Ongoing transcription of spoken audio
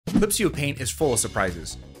Clip Studio Paint is full of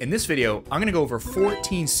surprises. In this video, I'm gonna go over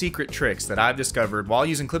 14 secret tricks that I've discovered while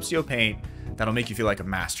using Clip Studio Paint that'll make you feel like a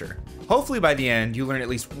master. Hopefully by the end, you learn at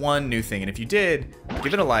least one new thing, and if you did,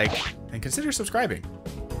 give it a like and consider subscribing.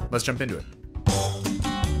 Let's jump into it.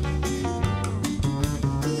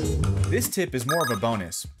 This tip is more of a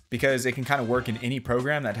bonus because it can kind of work in any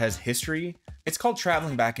program that has history. It's called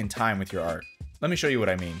traveling back in time with your art. Let me show you what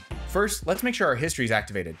I mean. First, let's make sure our history is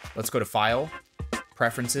activated. Let's go to File,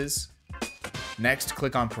 Preferences. Next,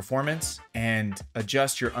 click on Performance and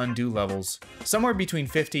adjust your undo levels. Somewhere between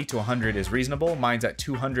 50 to 100 is reasonable. Mine's at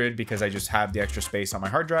 200 because I just have the extra space on my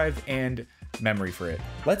hard drive and memory for it.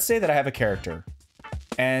 Let's say that I have a character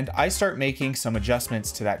and I start making some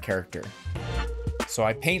adjustments to that character. So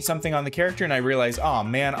I paint something on the character and I realize, oh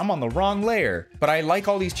man, I'm on the wrong layer, but I like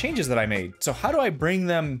all these changes that I made. So how do I bring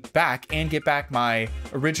them back and get back my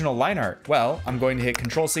original line art? Well, I'm going to hit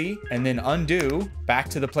Control-C and then undo back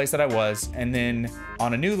to the place that I was. And then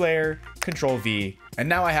on a new layer, Control-V. And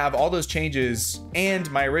now I have all those changes and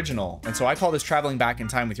my original. And so I call this traveling back in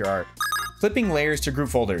time with your art. Flipping layers to group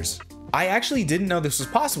folders. I actually didn't know this was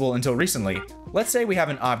possible until recently. Let's say we have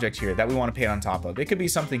an object here that we want to paint on top of. It could be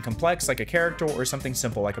something complex like a character or something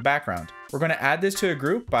simple like a background. We're going to add this to a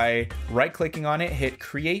group by right-clicking on it, hit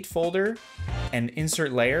Create Folder and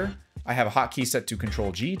Insert Layer. I have a hotkey set to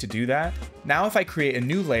Control-G to do that. Now if I create a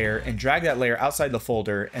new layer and drag that layer outside the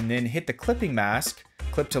folder and then hit the clipping mask,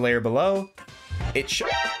 clip to layer below, it should...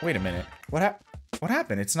 Wait a minute. What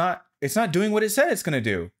happened? It's not doing what it said it's going to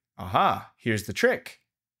do. Aha, here's the trick.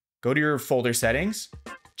 Go to your folder settings,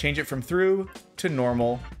 change it from through to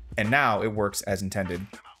normal, and now it works as intended.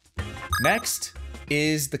 Next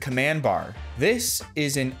is the command bar. This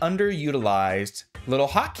is an underutilized little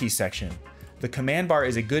hotkey section. The command bar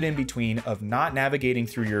is a good in-between of not navigating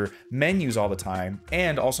through your menus all the time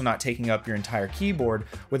and also not taking up your entire keyboard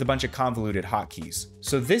with a bunch of convoluted hotkeys.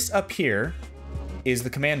 So this up here is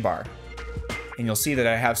the command bar. And you'll see that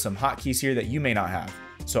I have some hotkeys here that you may not have.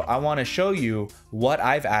 So I want to show you what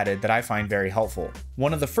I've added that I find very helpful.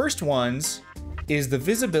 One of the first ones is the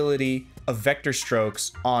visibility of vector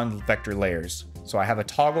strokes on vector layers. So I have a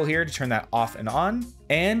toggle here to turn that off and on,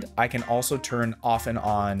 and I can also turn off and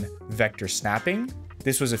on vector snapping.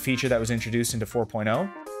 This was a feature that was introduced into 4.0,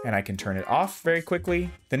 and I can turn it off very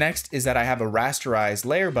quickly. The next is that I have a rasterized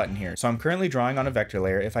layer button here. So I'm currently drawing on a vector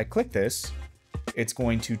layer. If I click this, it's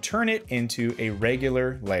going to turn it into a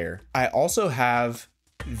regular layer. I also have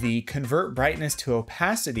the convert brightness to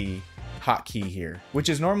opacity hotkey here, which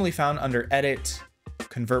is normally found under Edit,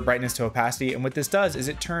 convert brightness to opacity. And what this does is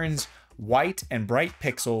it turns white and bright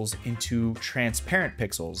pixels into transparent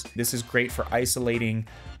pixels. This is great for isolating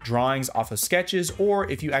drawings off of sketches, or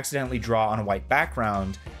if you accidentally draw on a white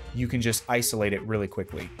background, you can just isolate it really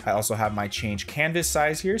quickly. I also have my change canvas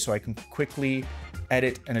size here, so I can quickly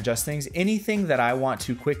edit and adjust things. Anything that I want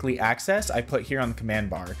to quickly access, I put here on the command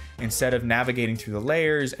bar. Instead of navigating through the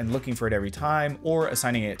layers and looking for it every time or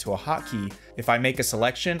assigning it to a hotkey, if I make a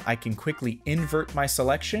selection, I can quickly invert my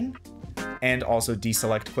selection and also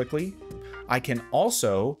deselect quickly. I can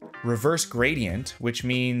also reverse gradient, which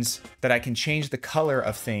means that I can change the color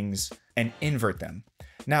of things and invert them.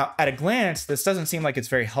 Now, at a glance, this doesn't seem like it's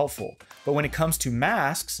very helpful, but when it comes to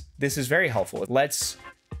masks, this is very helpful. Let's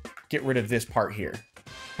get rid of this part here.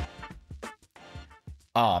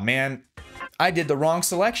 Aw, man, I did the wrong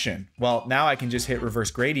selection. Well, now I can just hit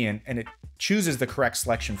reverse gradient and it chooses the correct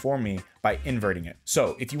selection for me by inverting it.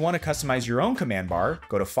 So if you want to customize your own command bar,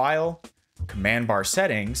 go to File, Command Bar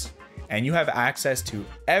Settings, and you have access to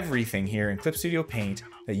everything here in Clip Studio Paint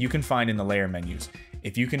that you can find in the layer menus.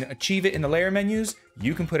 If you can achieve it in the layer menus,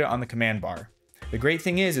 you can put it on the command bar. The great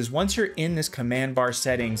thing is once you're in this command bar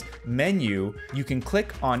settings menu, you can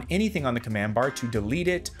click on anything on the command bar to delete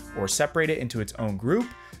it or separate it into its own group.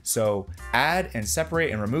 So add and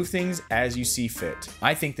separate and remove things as you see fit.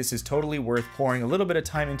 I think this is totally worth pouring a little bit of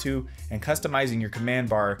time into and customizing your command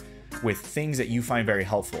bar with things that you find very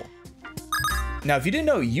helpful. Now, if you didn't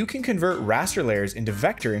know, you can convert raster layers into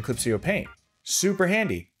vector in Clip Studio Paint. Super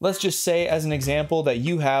handy. Let's just say as an example that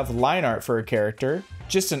you have line art for a character,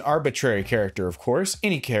 just an arbitrary character, of course,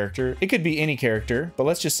 any character. It could be any character, but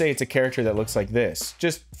let's just say it's a character that looks like this,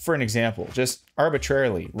 just for an example, just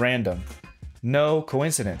arbitrarily, random, no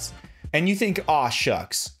coincidence. And you think, aw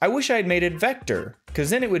shucks, I wish I had made it vector, because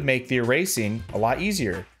then it would make the erasing a lot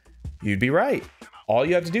easier. You'd be right. All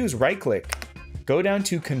you have to do is right click, go down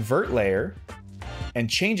to Convert Layer, and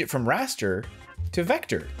change it from raster to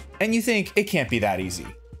vector. And you think, it can't be that easy.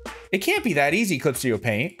 It can't be that easy, Clip Studio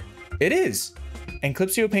Paint. It is. And Clip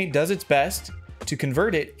Studio Paint does its best to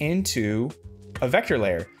convert it into a vector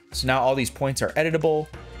layer. So now all these points are editable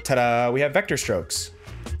Ta-da, we have vector strokes.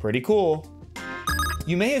 Pretty cool.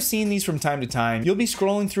 You may have seen these from time to time. You'll be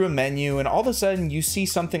scrolling through a menu and all of a sudden you see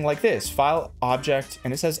something like this, file object,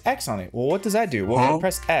 and it says X on it. Well, what does that do? Well, when I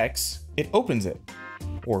press X, it opens it.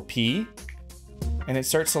 Or P, and it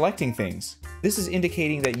starts selecting things. This is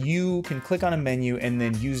indicating that you can click on a menu and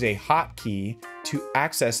then use a hotkey to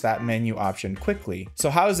access that menu option quickly.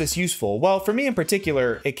 So how is this useful? Well, for me in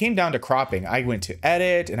particular, it came down to cropping. I went to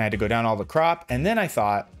edit and I had to go down all the crop. And then I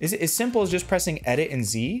thought, is it as simple as just pressing edit and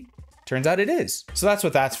Z? Turns out it is. So that's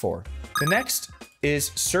what that's for. The next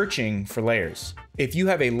is searching for layers. If you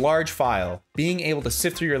have a large file, being able to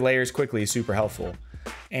sift through your layers quickly is super helpful.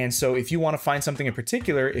 And so if you want to find something in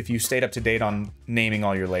particular, if you stayed up to date on naming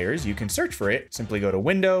all your layers, you can search for it. Simply go to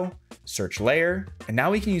Window, search layer, and now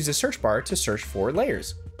we can use the search bar to search for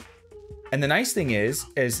layers. And the nice thing is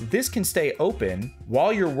this can stay open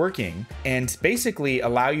while you're working and basically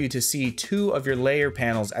allow you to see two of your layer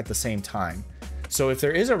panels at the same time. So if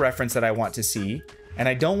there is a reference that I want to see and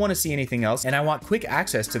I don't want to see anything else and I want quick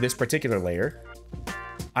access to this particular layer,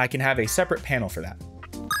 I can have a separate panel for that.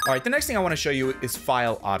 All right, the next thing I want to show you is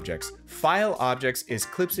file objects. File objects is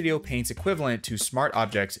Clip Studio Paint's equivalent to smart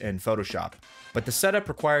objects in Photoshop, but the setup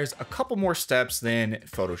requires a couple more steps than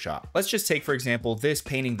Photoshop. Let's just take, for example, this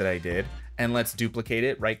painting that I did, and let's duplicate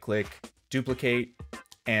it, right click, duplicate,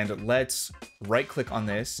 and let's right click on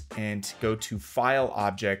this and go to File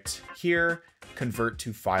Object here, convert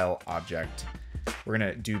to File Object. We're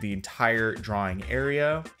gonna do the entire drawing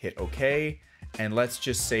area, hit OK, and let's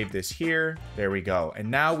just save this here. There we go. And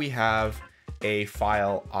now we have a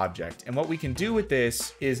file object. And what we can do with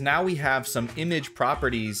this is now we have some image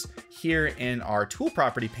properties here in our tool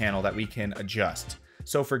property panel that we can adjust.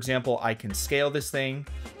 So for example, I can scale this thing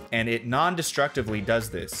and it non-destructively does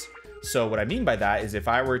this. So what I mean by that is if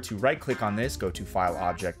I were to right click on this, go to File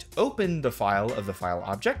Object, open the file of the file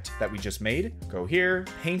object that we just made, go here,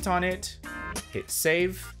 paint on it, hit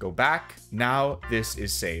save, go back. Now this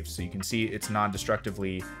is saved. So you can see it's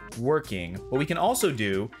non-destructively working. What we can also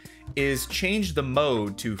do is change the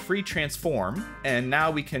mode to free transform. And now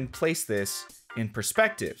we can place this in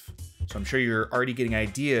perspective. So I'm sure you're already getting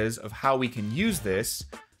ideas of how we can use this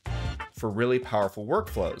for really powerful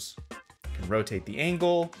workflows. We can rotate the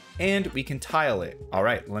angle and we can tile it. All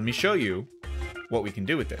right, let me show you what we can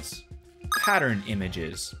do with this. Pattern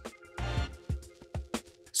images.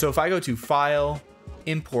 So if I go to File,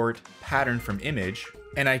 Import Pattern from Image,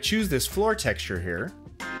 and I choose this floor texture here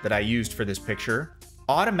that I used for this picture,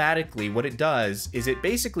 automatically what it does is it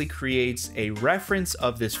basically creates a reference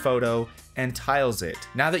of this photo and tiles it.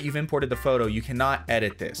 Now that you've imported the photo, you cannot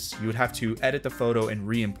edit this. You would have to edit the photo and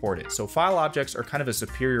re-import it. So file objects are kind of a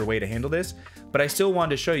superior way to handle this, but I still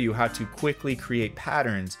wanted to show you how to quickly create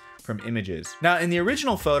patterns from images. Now in the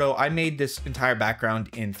original photo, I made this entire background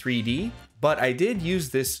in 3D, but I did use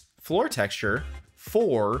this floor texture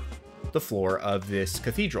for the floor of this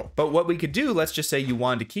cathedral. But what we could do, let's just say you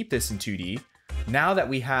wanted to keep this in 2D. Now that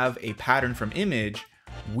we have a pattern from image,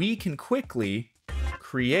 we can quickly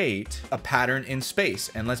create a pattern in space.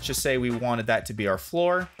 And let's just say we wanted that to be our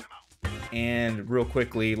floor. And real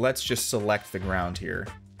quickly, let's just select the ground here.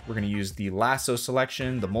 We're going to use the lasso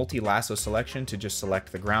selection, the multi-lasso selection to just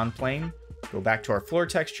select the ground plane. Go back to our floor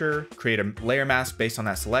texture, create a layer mask based on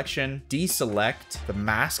that selection, deselect the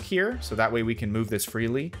mask here, so that way we can move this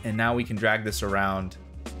freely. And now we can drag this around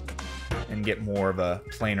and get more of a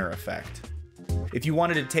planar effect. If you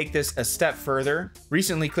wanted to take this a step further,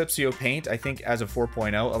 recently Clip Studio Paint, I think as of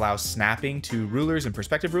 4.0, allows snapping to rulers and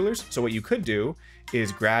perspective rulers. So what you could do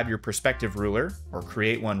is grab your perspective ruler or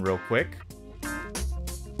create one real quick.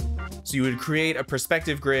 So you would create a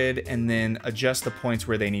perspective grid and then adjust the points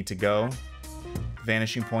where they need to go,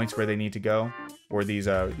 vanishing points where they need to go, or these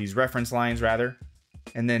reference lines rather.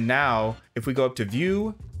 And then now, if we go up to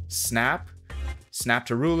View, Snap, Snap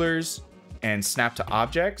to Rulers, and Snap to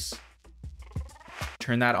Objects,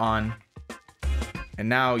 turn that on, and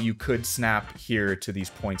now you could snap here to these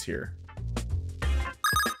points here.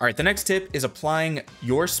 All right, the next tip is applying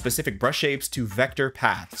your specific brush shapes to vector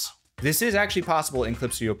paths. This is actually possible in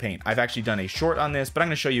Clip Studio Paint. I've actually done a short on this, but I'm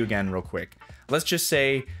gonna show you again real quick. Let's just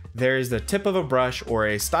say there's the tip of a brush or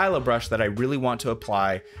a style of brush that I really want to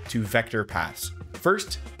apply to vector paths.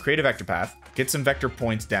 First, create a vector path, get some vector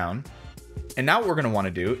points down, and now what we're gonna wanna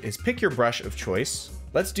do is pick your brush of choice.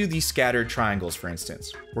 Let's do these scattered triangles, for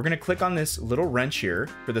instance. We're gonna click on this little wrench here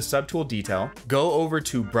for the subtool detail, go over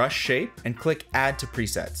to brush shape and click add to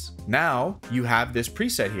presets. Now you have this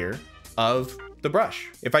preset here of the brush.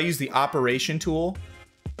 If I use the operation tool,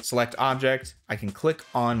 select object, I can click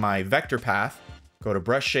on my vector path, go to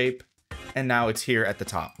brush shape, and now it's here at the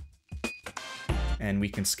top. and we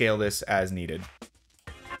can scale this as needed.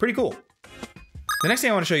 Pretty cool. The next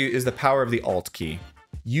thing I want to show you is the power of the Alt key.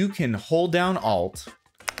 You can hold down Alt,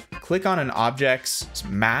 click on an object's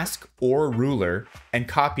mask or ruler, and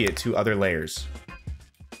copy it to other layers.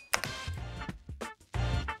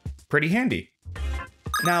 Pretty handy.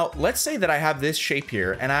 Now, let's say that I have this shape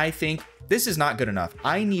here, and I think this is not good enough.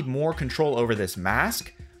 I need more control over this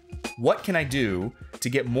mask. What can I do to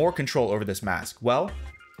get more control over this mask? Well,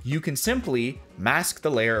 you can simply mask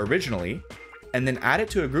the layer originally, and then add it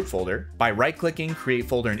to a group folder by right-clicking, create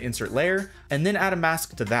folder, and insert layer, and then add a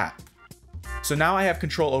mask to that. So now I have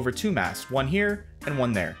control over 2 masks, one here and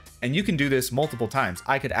one there. And you can do this multiple times.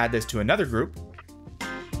 I could add this to another group.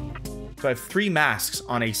 So I have 3 masks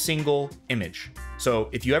on a single image. So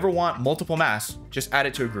if you ever want multiple masks, just add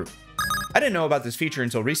it to a group. I didn't know about this feature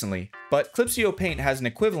until recently, but Clip Studio Paint has an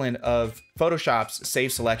equivalent of Photoshop's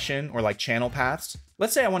save selection or like channel paths.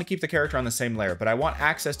 Let's say I want to keep the character on the same layer, but I want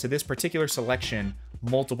access to this particular selection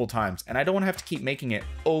multiple times, and I don't want to have to keep making it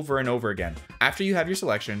over and over again. After you have your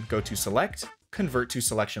selection, go to Select, Convert to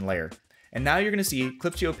Selection Layer. And now you're going to see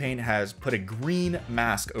Clip Studio Paint has put a green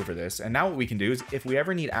mask over this. And now what we can do is if we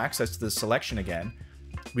ever need access to the selection again,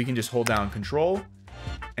 we can just hold down Control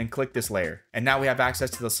and click this layer. And now we have access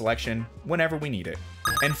to the selection whenever we need it.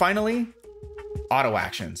 And finally, auto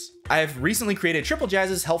actions. I have recently created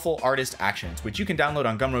TRIPPLEJAZ's helpful artist actions, which you can download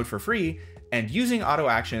on Gumroad for free, and using auto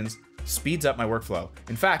actions speeds up my workflow.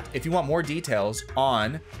 In fact, if you want more details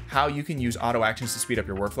on how you can use auto actions to speed up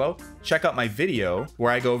your workflow, check out my video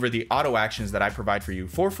where I go over the auto actions that I provide for you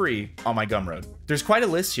for free on my Gumroad. There's quite a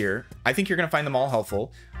list here. I think you're gonna find them all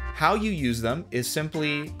helpful. How you use them is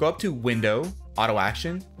simply go up to Window, Auto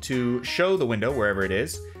Action, to show the window wherever it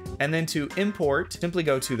is, and then to import, simply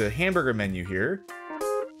go to the hamburger menu here,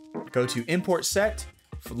 go to Import Set,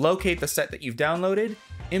 locate the set that you've downloaded,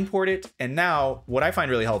 import it, and now what I find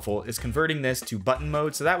really helpful is converting this to button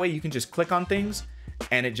mode, so that way you can just click on things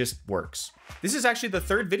and it just works. This is actually the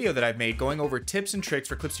 3rd video that I've made going over tips and tricks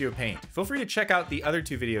for Clip Studio Paint. Feel free to check out the other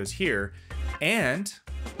 2 videos here, and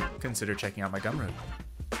consider checking out my Gumroad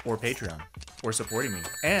or Patreon or supporting me.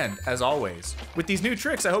 And as always, with these new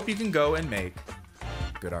tricks, I hope you can go and make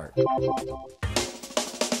good art.